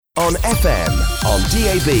On FM, on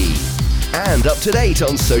DAB, and up to date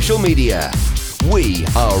on social media. We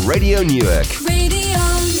are Radio Newark. Radio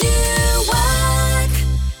Newark.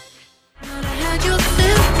 I had your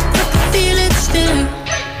still, I feel it still.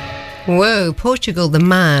 Whoa, Portugal the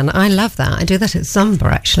Man. I love that. I do that at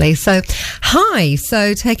Zumba, actually. So, hi.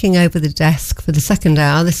 So, taking over the desk for the second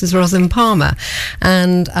hour, this is Rosin Palmer.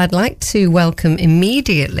 And I'd like to welcome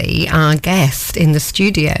immediately our guest in the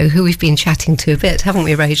studio, who we've been chatting to a bit, haven't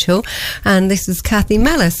we, Rachel? And this is Kathy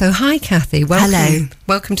Mellor. So, hi, Kathy. Welcome. Hello.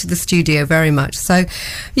 Welcome to the studio very much. So,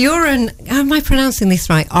 you're am I pronouncing this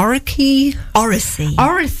right? Oracy? Oracy.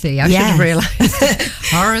 Oracy. I should have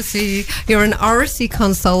realised. Oracy. You're an Oracy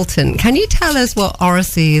consultant. Can you tell us what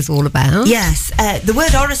Oracy is all about? Yes, the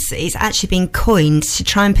word Oracy has actually been coined to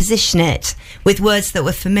try and position it with words that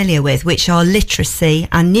we're familiar with, which are literacy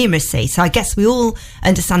and numeracy. So I guess we all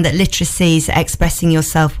understand that literacy is expressing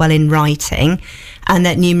yourself well in writing and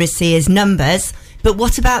that numeracy is numbers. But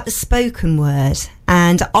what about the spoken word?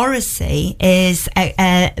 And Oracy is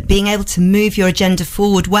being able to move your agenda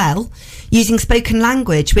forward well using spoken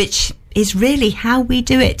language, which is really how we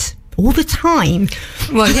do it all the time.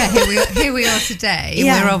 Well, yeah, here we are today.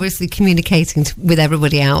 Yeah. We're obviously communicating with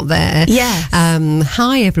everybody out there. Yes.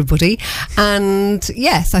 Hi, everybody. And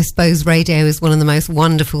yes, I suppose radio is one of the most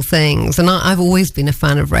wonderful things. And I've always been a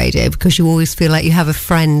fan of radio because you always feel like you have a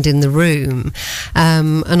friend in the room.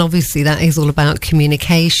 And obviously that is all about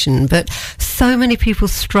communication. But so many people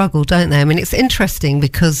struggle, don't they? I mean, it's interesting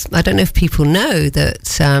because I don't know if people know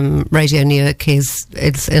that Radio Newark is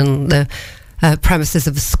in the premises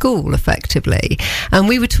of a school, effectively. And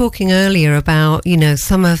we were talking earlier about,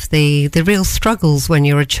 some of the real struggles when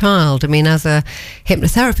you're a child. I mean, as a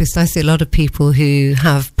hypnotherapist, I see a lot of people who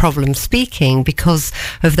have problems speaking because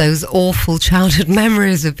of those awful childhood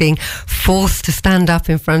memories of being forced to stand up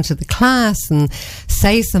in front of the class and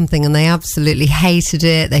say something, and they absolutely hated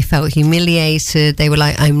it. They felt humiliated. They were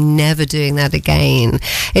like, I'm never doing that again.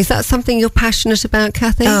 Is that something you're passionate about,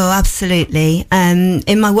 Kathy? Oh, absolutely.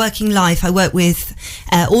 In my working life, I work with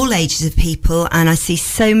all ages of people, and I see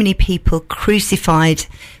so many people crucified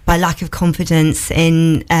by lack of confidence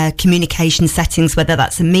in communication settings, whether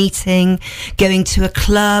that's a meeting, going to a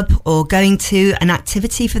club, or going to an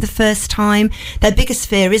activity for the first time. Their biggest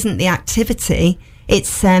fear isn't the activity,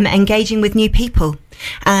 it's engaging with new people.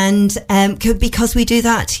 And because we do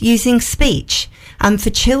that using speech. And for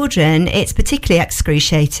children, it's particularly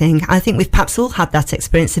excruciating. I think we've perhaps all had that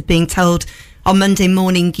experience of being told on Monday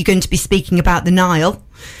morning you're going to be speaking about the Nile,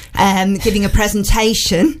 giving a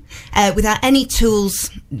presentation without any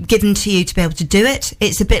tools given to you to be able to do it.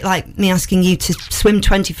 It's a bit like me asking you to swim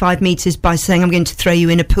 25 metres by saying I'm going to throw you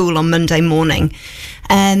in a pool on Monday morning.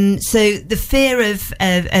 So the fear of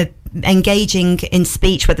engaging in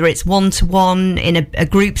speech, whether it's one-to-one in a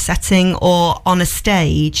group setting or on a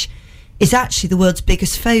stage, is actually the world's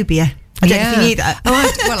biggest phobia. I don't know if you knew that.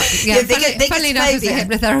 Funnily enough, as a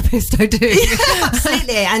hypnotherapist, I do. Yeah,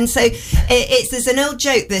 absolutely. And so there's an old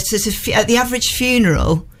joke that at the average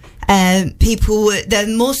funeral, people, they're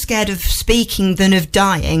more scared of speaking than of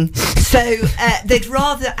dying. So they'd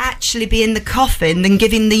rather actually be in the coffin than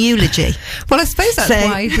giving the eulogy. Well, I suppose that's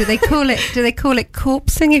why. Do they call it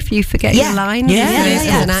corpsing if you forget your line? As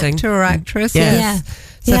an actor or actress? Yeah.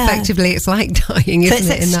 So effectively, it's like dying, isn't it?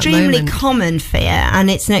 So it's an extremely common fear, and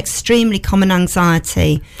it's an extremely common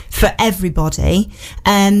anxiety for everybody.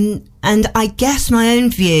 And I guess my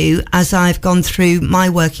own view, as I've gone through my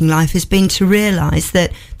working life, has been to realise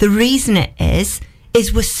that the reason it is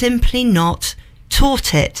we're simply not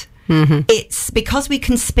taught it. Mm-hmm. It's because we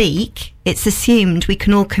can speak, it's assumed we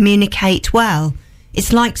can all communicate well.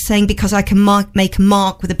 It's like saying because I can make a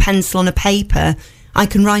mark with a pencil on a paper, I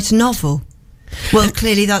can write a novel. Well,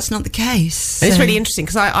 clearly that's not the case. It's really interesting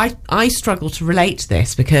because I struggle to relate to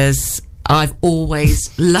this because I've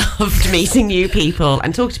always loved meeting new people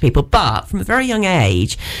and talking to people, but from a very young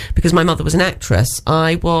age, because my mother was an actress,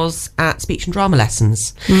 I was at speech and drama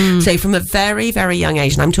lessons. So from a very, very young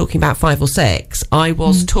age, and I'm talking about 5 or 6, I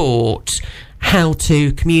was taught how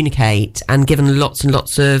to communicate and given lots and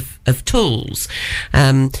lots of tools.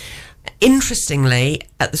 Interestingly,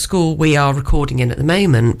 at the school we are recording in at the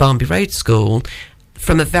moment, Barnby Road School,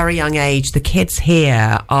 from a very young age, the kids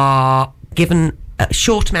here are given a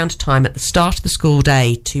short amount of time at the start of the school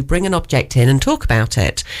day to bring an object in and talk about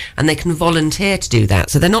it, and they can volunteer to do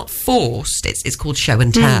that. So they're not forced. It's called show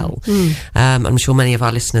and tell. I'm sure many of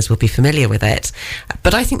our listeners will be familiar with it.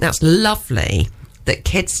 But I think that's lovely. that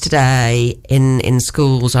kids today in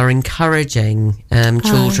schools are encouraging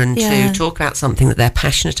children to talk about something that they're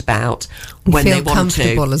passionate about when feel they want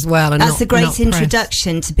comfortable to. as well. And That's not, a great not pressed.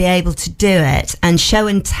 introduction to be able to do it, and show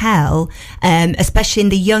and tell, especially in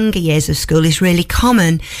the younger years of school, is really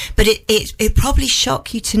common. But it probably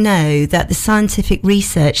shock you to know that the scientific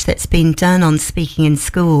research that's been done on speaking in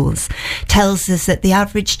schools tells us that the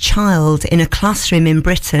average child in a classroom in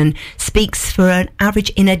Britain speaks for an average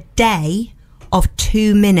in a day of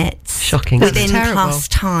 2 minutes. Shocking. Within That's terrible. class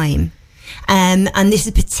time. And this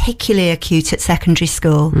is particularly acute at secondary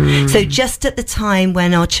school. So just at the time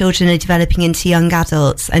when our children are developing into young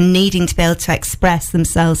adults and needing to be able to express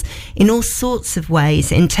themselves in all sorts of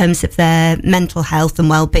ways in terms of their mental health and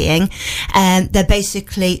well-being, they're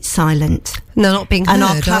basically silent. They're not being heard, And our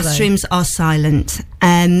are they? classrooms are silent.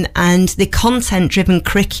 And the content-driven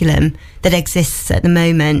curriculum that exists at the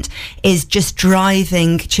moment is just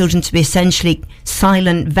driving children to be essentially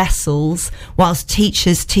silent vessels, whilst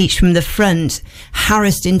teachers teach from the front,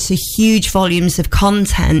 harassed into huge volumes of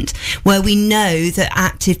content, where we know that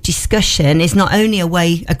active discussion is not only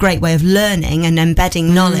a great way of learning and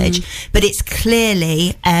embedding knowledge, but it's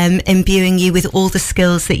clearly imbuing you with all the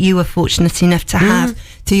skills that you were fortunate enough to have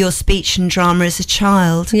through your speech and drama as a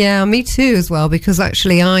child. Yeah, me too as well, because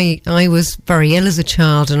actually I was very ill as a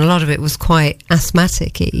child, and a lot of it was quite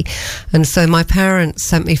asthmatic-y, and so my parents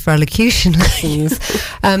sent me for elocution lessons,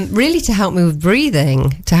 really to help me with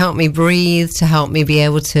breathing, to help me breathe, to help me be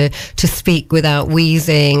able to speak without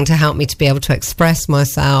wheezing, to help me to be able to express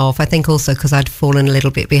myself. I think also because I'd fallen a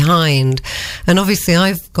little bit behind, and obviously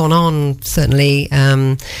I've gone on certainly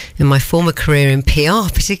in my former career in PR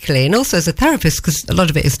particularly, and also as a therapist, because a lot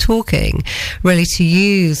of it is talking, really to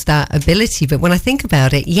use that ability. But when I think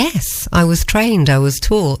about it, yes, I was trained, I was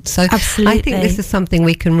taught. So Absolutely. I think this is something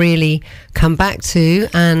we can really come back to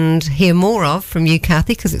and hear more of from you,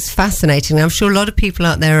 Kathy, because it's fascinating. I'm sure a lot of people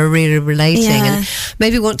out there are really relating and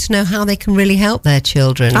maybe want to know how they can really help their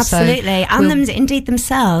children. Absolutely, and them indeed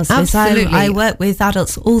themselves. As Absolutely. I work with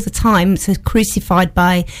adults all the time, so crucified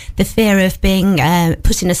by the fear of being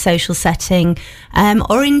put in a social setting,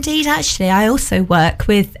 or indeed, actually, I also work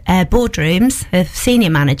with boardrooms of senior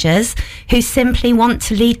managers who simply want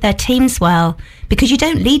to lead their teams well, because you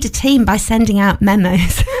don't lead a team by sending out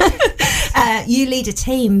memos. You lead a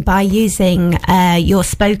team by using your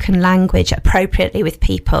spoken language appropriately with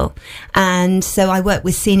people. And so I work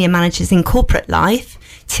with senior managers in corporate life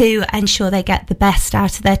to ensure they get the best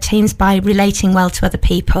out of their teams by relating well to other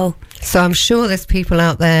people. So I'm sure there's people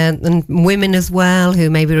out there, and women as well, who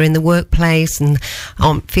maybe are in the workplace and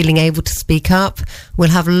aren't feeling able to speak up. We'll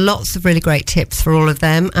have lots of really great tips for all of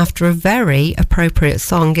them after a very appropriate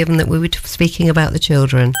song, given that we were speaking about the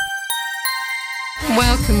children.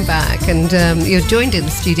 Welcome back, and you're joined in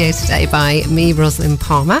the studio today by me, Rosalind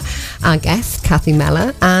Palmer, our guest, Kathy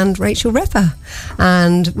Mellor, and Rachel Ripper.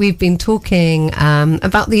 And we've been talking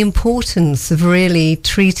about the importance of really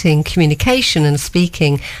treating communication and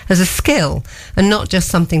speaking as a skill and not just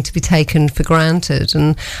something to be taken for granted.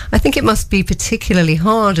 And I think it must be particularly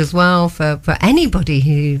hard as well for anybody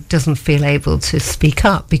who doesn't feel able to speak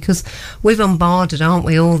up, because we're bombarded, aren't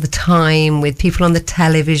we, all the time with people on the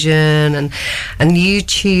television and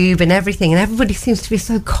YouTube and everything, and everybody seems to be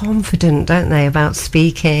so confident, don't they, about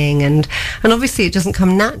speaking, and obviously it doesn't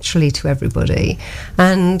come naturally to everybody.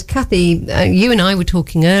 And Kathy, you and I were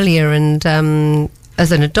talking earlier, and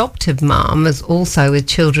as an adoptive mum, as also with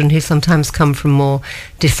children who sometimes come from more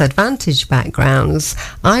disadvantaged backgrounds,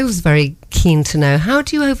 I was very keen to know, how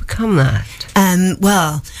do you overcome that?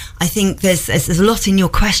 Well, I think there's a lot in your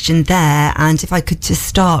question there, and if I could just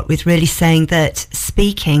start with really saying that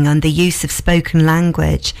speaking and the use of spoken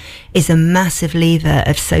language is a massive lever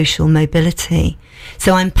of social mobility.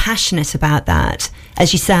 So I'm passionate about that.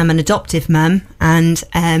 As you say, I'm an adoptive mum, and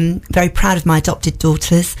very proud of my adopted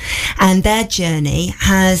daughters, and their journey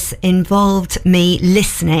has involved me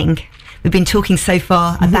listening. We've been talking so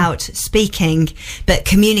far about speaking, but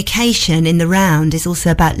communication in the round is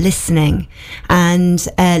also about listening, and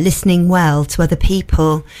listening well to other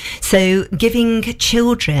people. So giving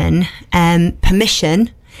children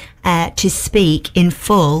permission to speak in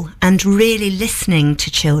full and really listening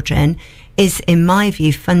to children is, in my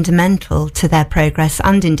view, fundamental to their progress,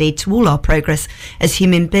 and indeed to all our progress as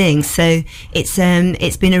human beings. So it's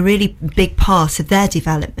been a really big part of their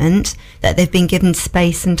development that they've been given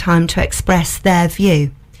space and time to express their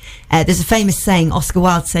view. There's a famous saying, Oscar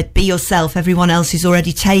Wilde said, "Be yourself, everyone else is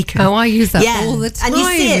already taken." Oh, I use that all the time. And you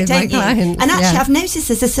see it, with don't my you? clients. And actually, Yeah. I've noticed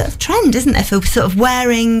there's a sort of trend, isn't there, for sort of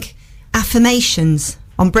wearing affirmations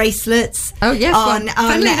bracelets. Oh yes, on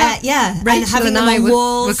funnily enough, and Rachel having and them I on were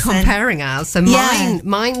walls. comparing ours. So Yeah.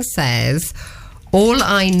 mine says, "All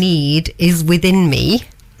I need is within me."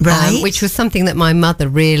 Right. Which was something that my mother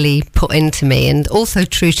really put into me, and also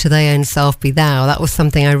true to thy own self be thou. That was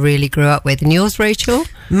something I really grew up with. And yours, Rachel?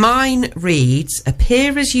 Mine reads,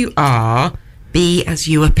 appear as you are, be as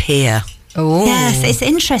you appear. Oh, Yes, it's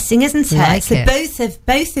interesting, isn't it? Like So it.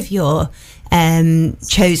 both of your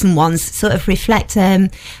chosen ones sort of reflect a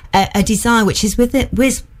desire which is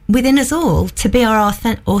within us all to be our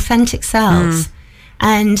authentic selves.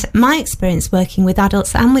 And my experience working with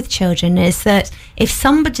adults and with children is that if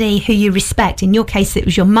somebody who you respect, in your case it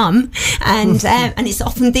was your mum, and it's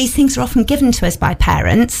often, these things are often given to us by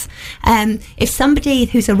parents. If somebody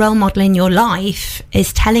who's a role model in your life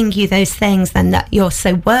is telling you those things, then that you're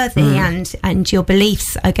so worthy and your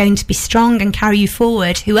beliefs are going to be strong and carry you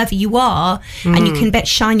forward, whoever you are, and you can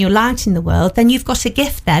shine your light in the world, then you've got a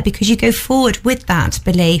gift there because you go forward with that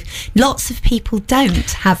belief. Lots of people don't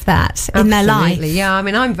have that in their life. Absolutely, yeah. I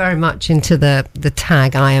mean, I'm very much into the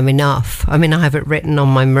tag "I am enough." I mean, I have it written on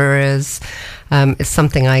my mirrors. It's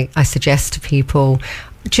something I suggest to people.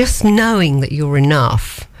 Just knowing that you're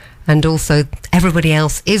enough, and also everybody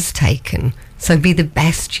else is taken. So be the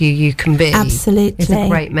best you can be. Absolutely. It's a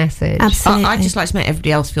great message. Absolutely. I'd just like to make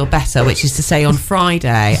everybody else feel better, which is to say on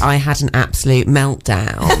Friday I had an absolute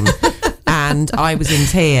meltdown. And I was in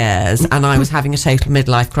tears and I was having a total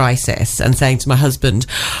midlife crisis and saying to my husband,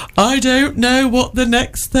 I don't know what the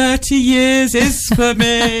next 30 years is for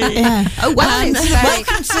me. Yeah. Oh, well, And it's very,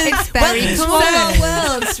 welcome it's very to common.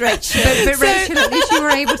 our worlds, Rachel. But Rachel, at least you were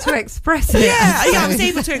able to express it. I was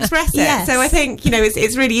able to express it. Yes. So I think,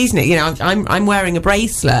 it's really easy. I'm wearing a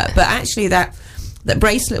bracelet, but actually that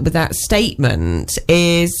bracelet with that statement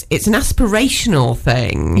it's an aspirational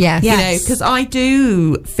thing. Yes. Yes. Because I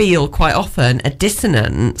do feel quite often a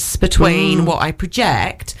dissonance between what I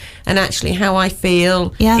project and actually how I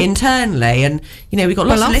feel internally. And we've got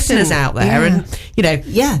lots of listeners out there, and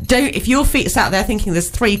don't, if your feet sat there thinking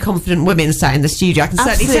there's 3 confident women sat in the studio, I can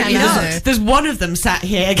certainly tell you Absolutely. there's one of them sat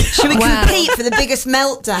here. Should we Wow. compete for the biggest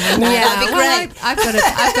meltdown? That'd be well, great.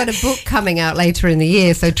 I've got a book coming out later in the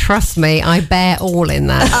year, so trust me, I bear all in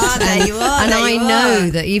that. There you are. And there I you know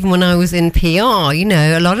are. that even when I was in PR,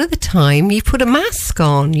 a lot of the time you put a mask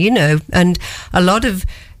on, and a lot of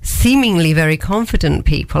seemingly very confident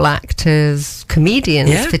people, actors,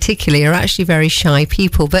 comedians particularly, are actually very shy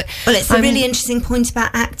people. But Well, it's a really interesting point about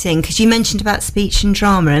acting, because you mentioned about speech and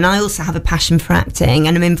drama, and I also have a passion for acting,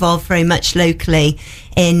 and I'm involved very much locally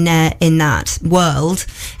in that world.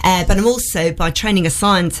 But I'm also, by training, a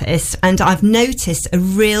scientist, and I've noticed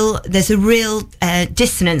there's a real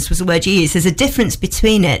dissonance was the word you used. There's a difference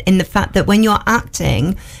between it in the fact that when you're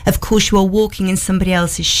acting, of course, you are walking in somebody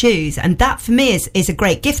else's shoes, and that for me is a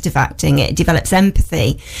great gift of acting. It develops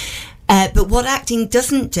empathy. But what acting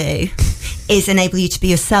doesn't do is enable you to be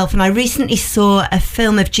yourself. And I recently saw a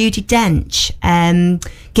film of Judi Dench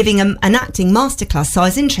giving an acting masterclass. So I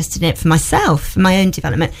was interested in it for myself, for my own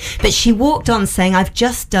development. But she walked on saying, I've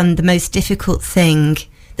just done the most difficult thing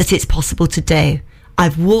that it's possible to do.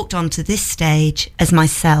 I've walked onto this stage as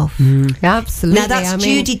myself. absolutely. Now that's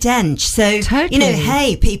Judi Dench. So Totally.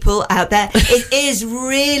 hey, people out there, it is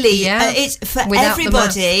really it's for Without the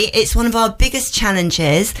everybody. It's one of our biggest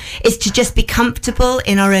challenges is to just be comfortable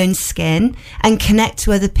in our own skin and connect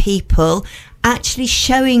to other people, actually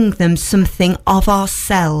showing them something of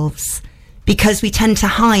ourselves, because we tend to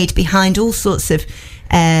hide behind all sorts of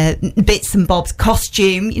bits and bobs,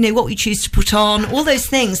 costume, what we choose to put on, all those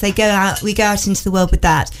things. We go out into the world with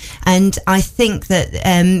that. And I think that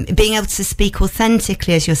being able to speak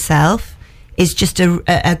authentically as yourself is just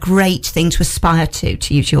a great thing to aspire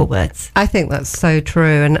to use your words. I think that's so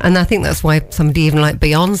true, and I think that's why somebody even like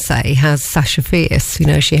Beyonce has Sasha Fierce.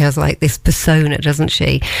 She has like this persona, doesn't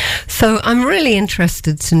she? So I'm really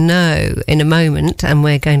interested to know in a moment, and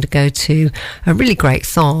we're going to go to a really great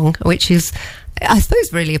song, which is, I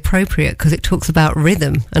suppose, really appropriate because it talks about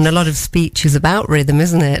rhythm, and a lot of speech is about rhythm,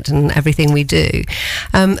 isn't it? And everything we do.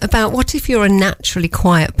 About what if you're a naturally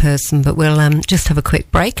quiet person, but we'll just have a quick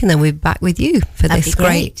break and then we'll be back with you for That'd this be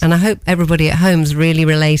great. And I hope everybody at home's really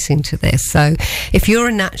relating to this. So if you're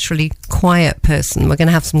a naturally quiet person, we're going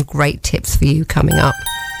to have some great tips for you coming up.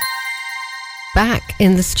 Back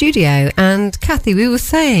in the studio, and Kathy, we were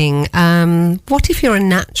saying, what if you're a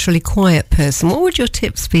naturally quiet person? What would your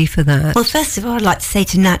tips be for that? Well, first of all, I'd like to say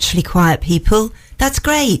to naturally quiet people, that's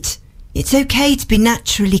great. It's okay to be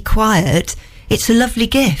naturally quiet. it's a lovely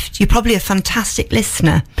gift. You're probably a fantastic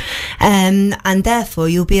listener, and therefore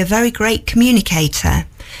you'll be a very great communicator.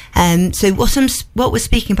 So what we're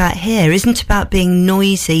speaking about here isn't about being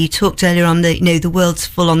noisy. You talked earlier on the world's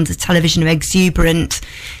full on the television of exuberant,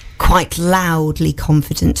 quite loudly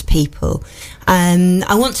confident people.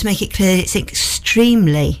 I want to make it clear it's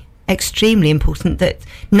extremely important that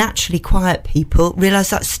naturally quiet people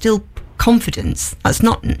realise that's still confidence. That's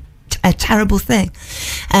not a terrible thing.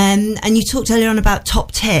 And you talked earlier on about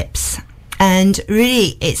top tips. And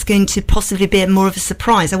really, it's going to possibly be more of a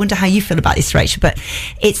surprise. I wonder how you feel about this, Rachel, but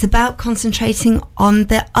it's about concentrating on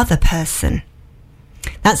the other person.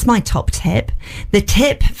 That's my top tip. The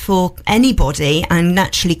tip for anybody, and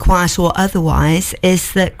naturally quiet or otherwise,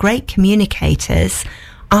 is that great communicators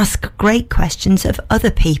ask great questions of other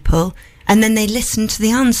people and then they listen to the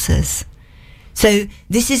answers. So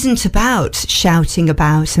this isn't about shouting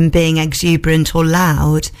about and being exuberant or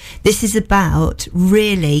loud. This is about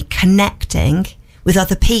really connecting with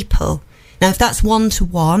other people. Now, if that's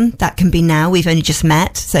one-to-one, that can be now. We've only just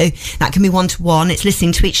met, so that can be one-to-one. It's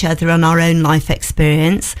listening to each other on our own life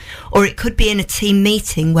experience. Or it could be in a team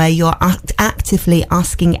meeting where you're actively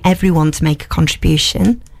asking everyone to make a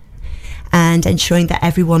contribution and ensuring that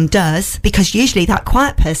everyone does, because usually that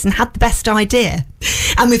quiet person had the best idea.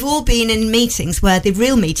 And we've all been in meetings where the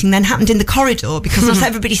real meeting then happened in the corridor because not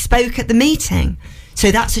everybody spoke at the meeting.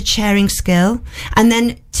 So that's a sharing skill. And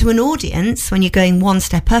then to an audience, when you're going one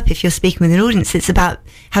step up, if you're speaking with an audience, it's about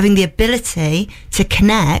having the ability to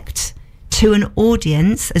connect to an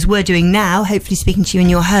audience, as we're doing now, hopefully speaking to you in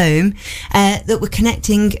your home, that we're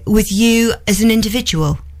connecting with you as an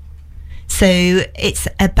individual. So it's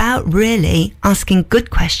about really asking good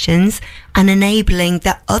questions and enabling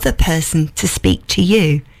that other person to speak to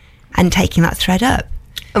you and taking that thread up.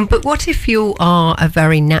 But what if you are a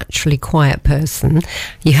very naturally quiet person?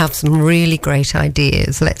 You have some really great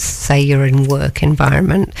ideas. Let's say you're in work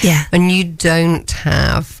environment, and you don't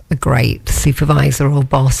have a great supervisor or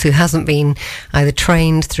boss who hasn't been either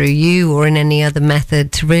trained through you or in any other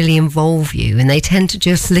method to really involve you, and they tend to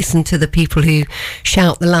just listen to the people who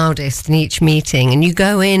shout the loudest in each meeting, and you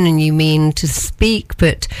go in and you mean to speak,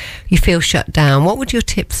 but you feel shut down. What would your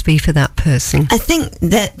tips be for that person? I think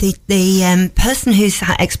that the person who's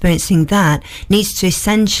experiencing that needs to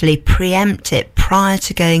essentially preempt it prior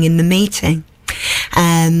to going in the meeting.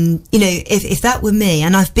 If that were me,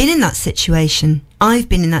 and I've been in that situation, I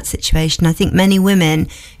think many women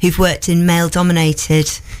who've worked in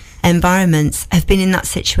male-dominated environments have been in that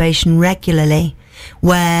situation regularly,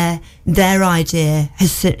 where their idea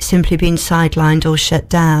has simply been sidelined or shut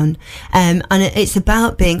down. And it's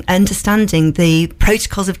about understanding the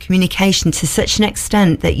protocols of communication to such an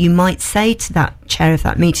extent that you might say to that chair of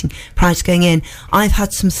that meeting prior to going in, I've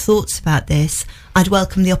had some thoughts about this. I'd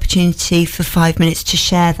welcome the opportunity for 5 minutes to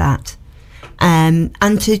share that. And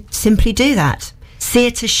to simply do that. See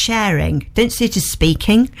it as sharing. Don't see it as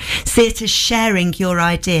speaking. See it as sharing your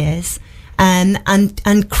ideas.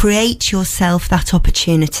 And create yourself that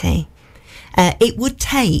opportunity. It would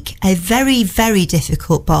take a very, very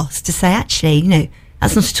difficult boss to say, actually,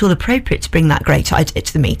 that's not at all appropriate to bring that great idea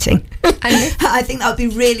to the meeting. I think that would be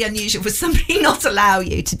really unusual for somebody not allow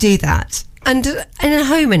you to do that. And in a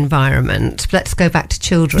home environment, let's go back to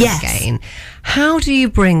children again. How do you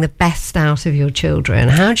bring the best out of your children?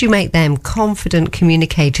 How do you make them confident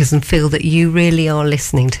communicators and feel that you really are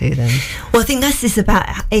listening to them? Well, I think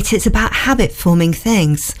it's about habit forming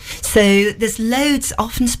things. So there's loads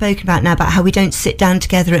often spoken about now about how we don't sit down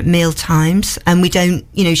together at meal times and we don't,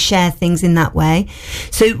 share things in that way.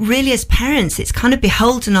 So really as parents, it's kind of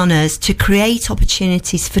beholden on us to create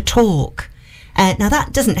opportunities for talk. Now,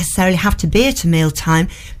 that doesn't necessarily have to be at a mealtime,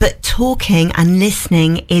 but talking and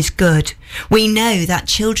listening is good. We know that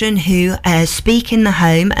children who speak in the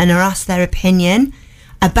home and are asked their opinion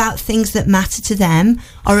about things that matter to them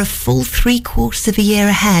are a full 3/4 of a year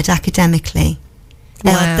ahead academically.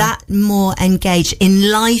 They are that more engaged in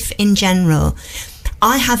life in general.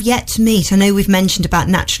 I have yet to meet, I know we've mentioned about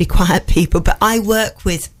naturally quiet people, but I work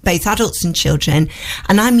with both adults and children,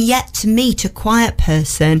 and I'm yet to meet a quiet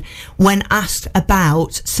person when asked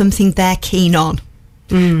about something they're keen on.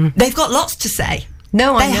 They've got lots to say.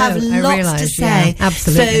 No, I know. They have lots to say. Yeah,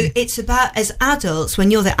 absolutely. So it's about, as adults, when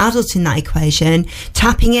you're the adult in that equation,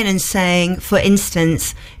 tapping in and saying, for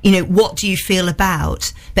instance, what do you feel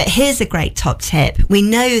about? But here's a great top tip. We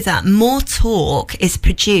know that more talk is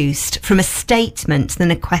produced from a statement than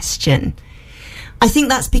a question. I think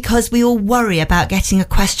that's because we all worry about getting a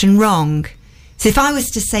question wrong. So if I was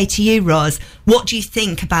to say to you, Roz, what do you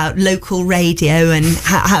think about local radio and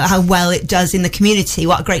how well it does in the community,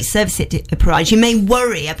 what a great service it provides, you may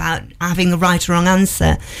worry about having a right or wrong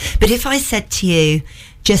answer. But if I said to you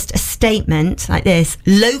just a statement like this,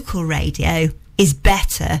 local radio is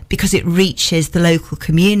better because it reaches the local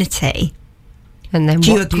community, And then do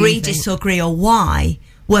you what do agree, you think? disagree, or why?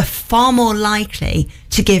 We're far more likely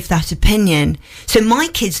to give that opinion. So my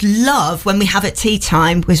kids love when we have at tea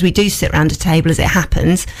time, because we do sit around a table as it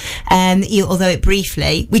happens, although it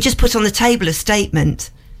briefly, we just put on the table a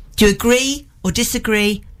statement. Do you agree or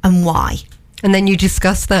disagree, and why? And then you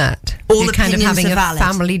discuss that. All You're kind of opinions having are a valid.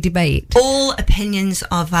 family debate. All opinions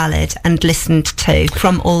are valid and listened to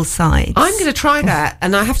from all sides. I'm going to try that,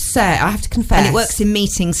 and I have to confess. And it works in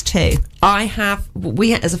meetings too.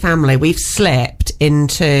 We as a family, we've slipped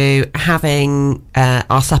into having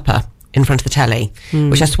our supper in front of the telly,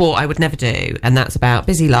 which I swore I would never do, and that's about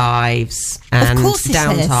busy lives and course it is.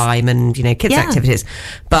 downtime and kids' Yeah. activities.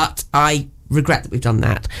 But I regret that we've done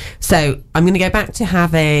that. So I'm going to go back to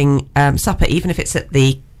having supper, even if it's at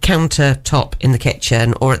the countertop in the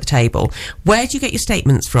kitchen or at the table. Where do you get your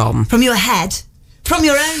statements from? From your head. From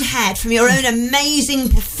your own head, from your own amazing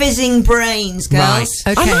fizzing brains, girls.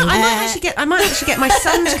 Right. Okay. I might actually get my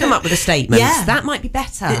son to come up with a statement. Yeah. That might be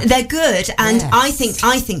better. They're good, and Yes. I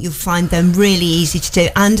think you'll find them really easy to do,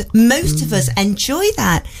 and most of us enjoy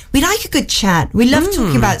that. We like a good chat. We love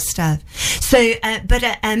talking about stuff. So, but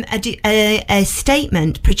a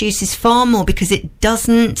statement produces far more because it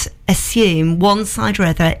doesn't assume one side or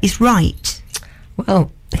other is right.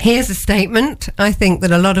 Well, here's a statement. I think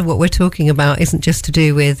that a lot of what we're talking about isn't just to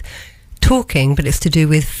do with talking, but it's to do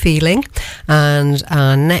with feeling. And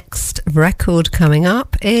our next record coming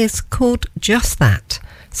up is called Just That.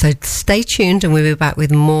 So stay tuned and we'll be back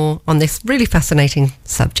with more on this really fascinating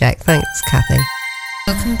subject. Thanks, Kathy.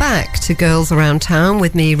 Welcome back to Girls Around Town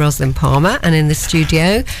with me, Rosalind Palmer, and in the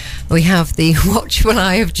studio we have the watchful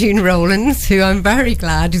eye of June Rowlands, who I'm very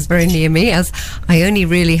glad is very near me, as I only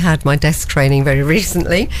really had my desk training very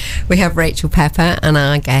recently. We have Rachel Pepper and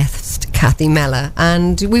our guest Kathy Mellor,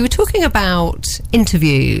 and we were talking about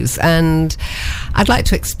interviews, and I'd like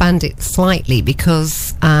to expand it slightly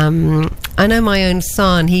because I know my own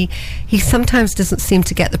son, he sometimes doesn't seem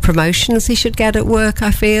to get the promotions he should get at work, I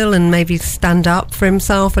feel, and maybe stand up for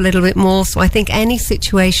himself a little bit more. So I think any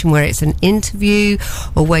situation where it's an interview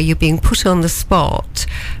or where you're being put on the spot,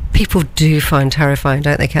 people do find terrifying,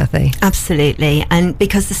 don't they, Kathy? Absolutely, and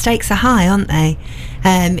because the stakes are high, aren't they?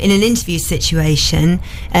 In an interview situation,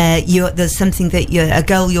 there's something that a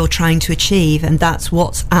goal you're trying to achieve, and that's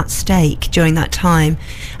what's at stake during that time.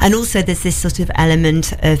 And also, there's this sort of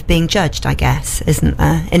element of being judged, I guess, isn't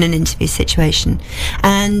there, in an interview situation?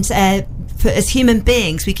 And as human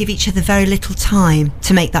beings, we give each other very little time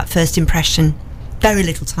to make that first impression. Very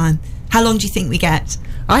little time. How long do you think we get?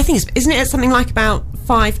 I think isn't it something like about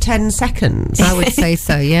 5-10 seconds? I would say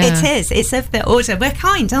so, yeah. It is. It's of the order. We're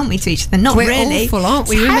kind, aren't we, to each other? Not We're really. awful, aren't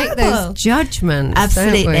we? We make Terrible. those judgments,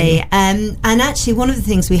 Absolutely. don't we? And actually, one of the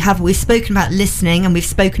things we've spoken about listening and we've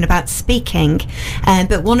spoken about speaking,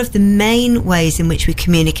 but one of the main ways in which we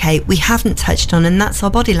communicate we haven't touched on, and that's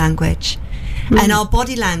our body language. And our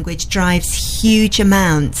body language drives huge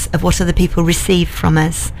amounts of what other people receive from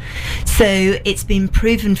us. So it's been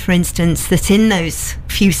proven, for instance, that in those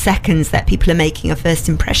few seconds that people are making a first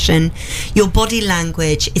impression, your body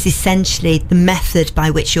language is essentially the method by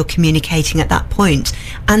which you're communicating at that point.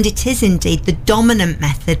 And it is indeed the dominant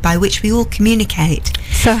method by which we all communicate.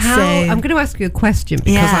 So I'm going to ask you a question,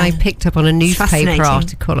 because Yeah. I picked up on a newspaper fascinating.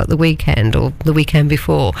 article at the weekend or the weekend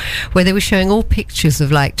before, where they were showing all pictures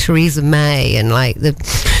of like Theresa May and like the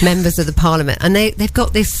members of the parliament, and they've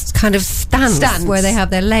got this kind of stance where they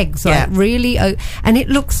have their legs like really and it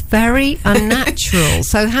looks very unnatural.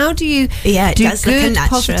 So how do you do does look good unnatural.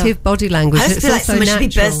 positive body language I just that's feel like also someone should be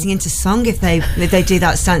natural? bursting into song if they do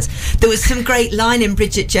that stance. There was some great line in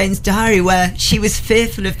Bridget Jones' Diary where she was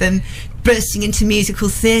fearful of them bursting into musical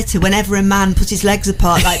theatre. Whenever a man put his legs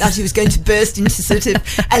apart like that, he was going to burst into sort of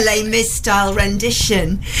a Les Mis style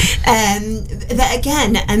rendition. But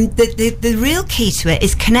again, the real key to it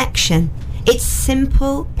is connection. It's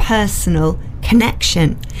simple, personal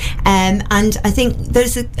connection. And I think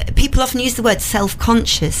people often use the word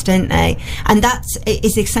self-conscious, don't they? And that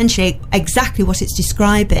is essentially exactly what it's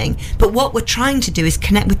describing. But what we're trying to do is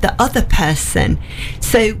connect with the other person.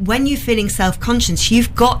 So when you're feeling self-conscious,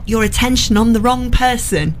 you've got your attention on the wrong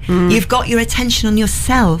person. You've got your attention on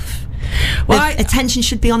yourself. Well, attention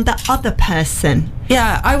should be on the other person.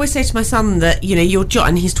 Yeah, I always say to my son that, your job,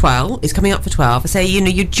 and he's 12, he's coming up for 12, I say,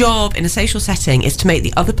 your job in a social setting is to make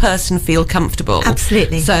the other person feel comfortable.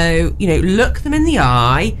 Absolutely. So, look them in the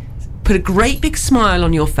eye, put a great big smile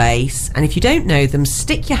on your face, and if you don't know them,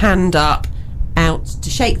 stick your hand up out to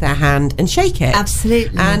shake their hand and shake it.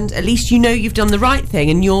 Absolutely. And at least you've done the right thing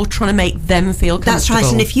and you're trying to make them feel comfortable. That's right,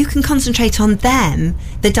 and if you can concentrate on them,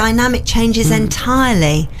 the dynamic changes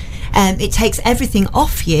entirely. It takes everything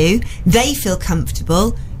off you, they feel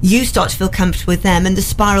comfortable, you start to feel comfortable with them, and the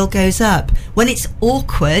spiral goes up. When it's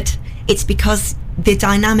awkward, it's because the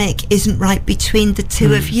dynamic isn't right between the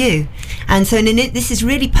two of you. And so this is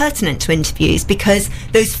really pertinent to interviews, because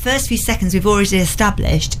those first few seconds we've already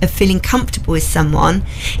established of feeling comfortable with someone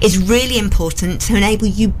is really important to enable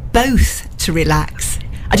you both to relax.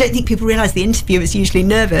 I don't think people realise the interviewer is usually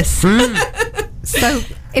nervous. So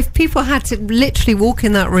if people had to literally walk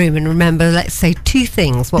in that room and remember, let's say, 2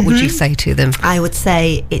 things, what would you say to them? I would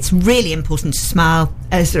say it's really important to smile,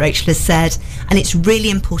 as Rachel has said, and it's really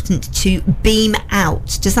important to beam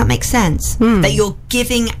out. Does that make sense? That you're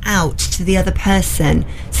giving out to the other person.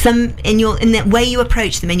 In the way you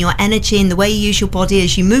approach them, in your energy, in the way you use your body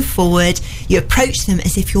as you move forward, you approach them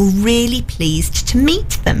as if you're really pleased to meet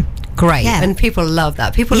them. Great. Yeah. And people love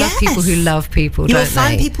that. People love people who love people, You'll don't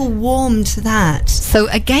find they? people warm to that. So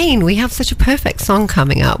again, we have such a perfect song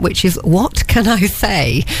coming up, which is What Can I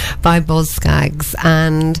Say by Boz Scaggs.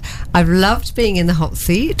 And I've loved being in the hot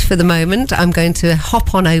seat for the moment. I'm going to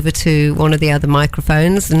hop on over to one of the other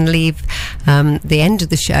microphones and leave the end of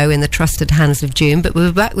the show in the trusted hands of June. But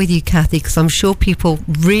we'll be back with you, Kathy, because I'm sure people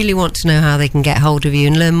really want to know how they can get hold of you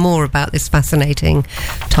and learn more about this fascinating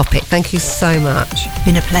topic. Thank you so much. It's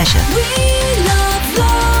been a pleasure. We love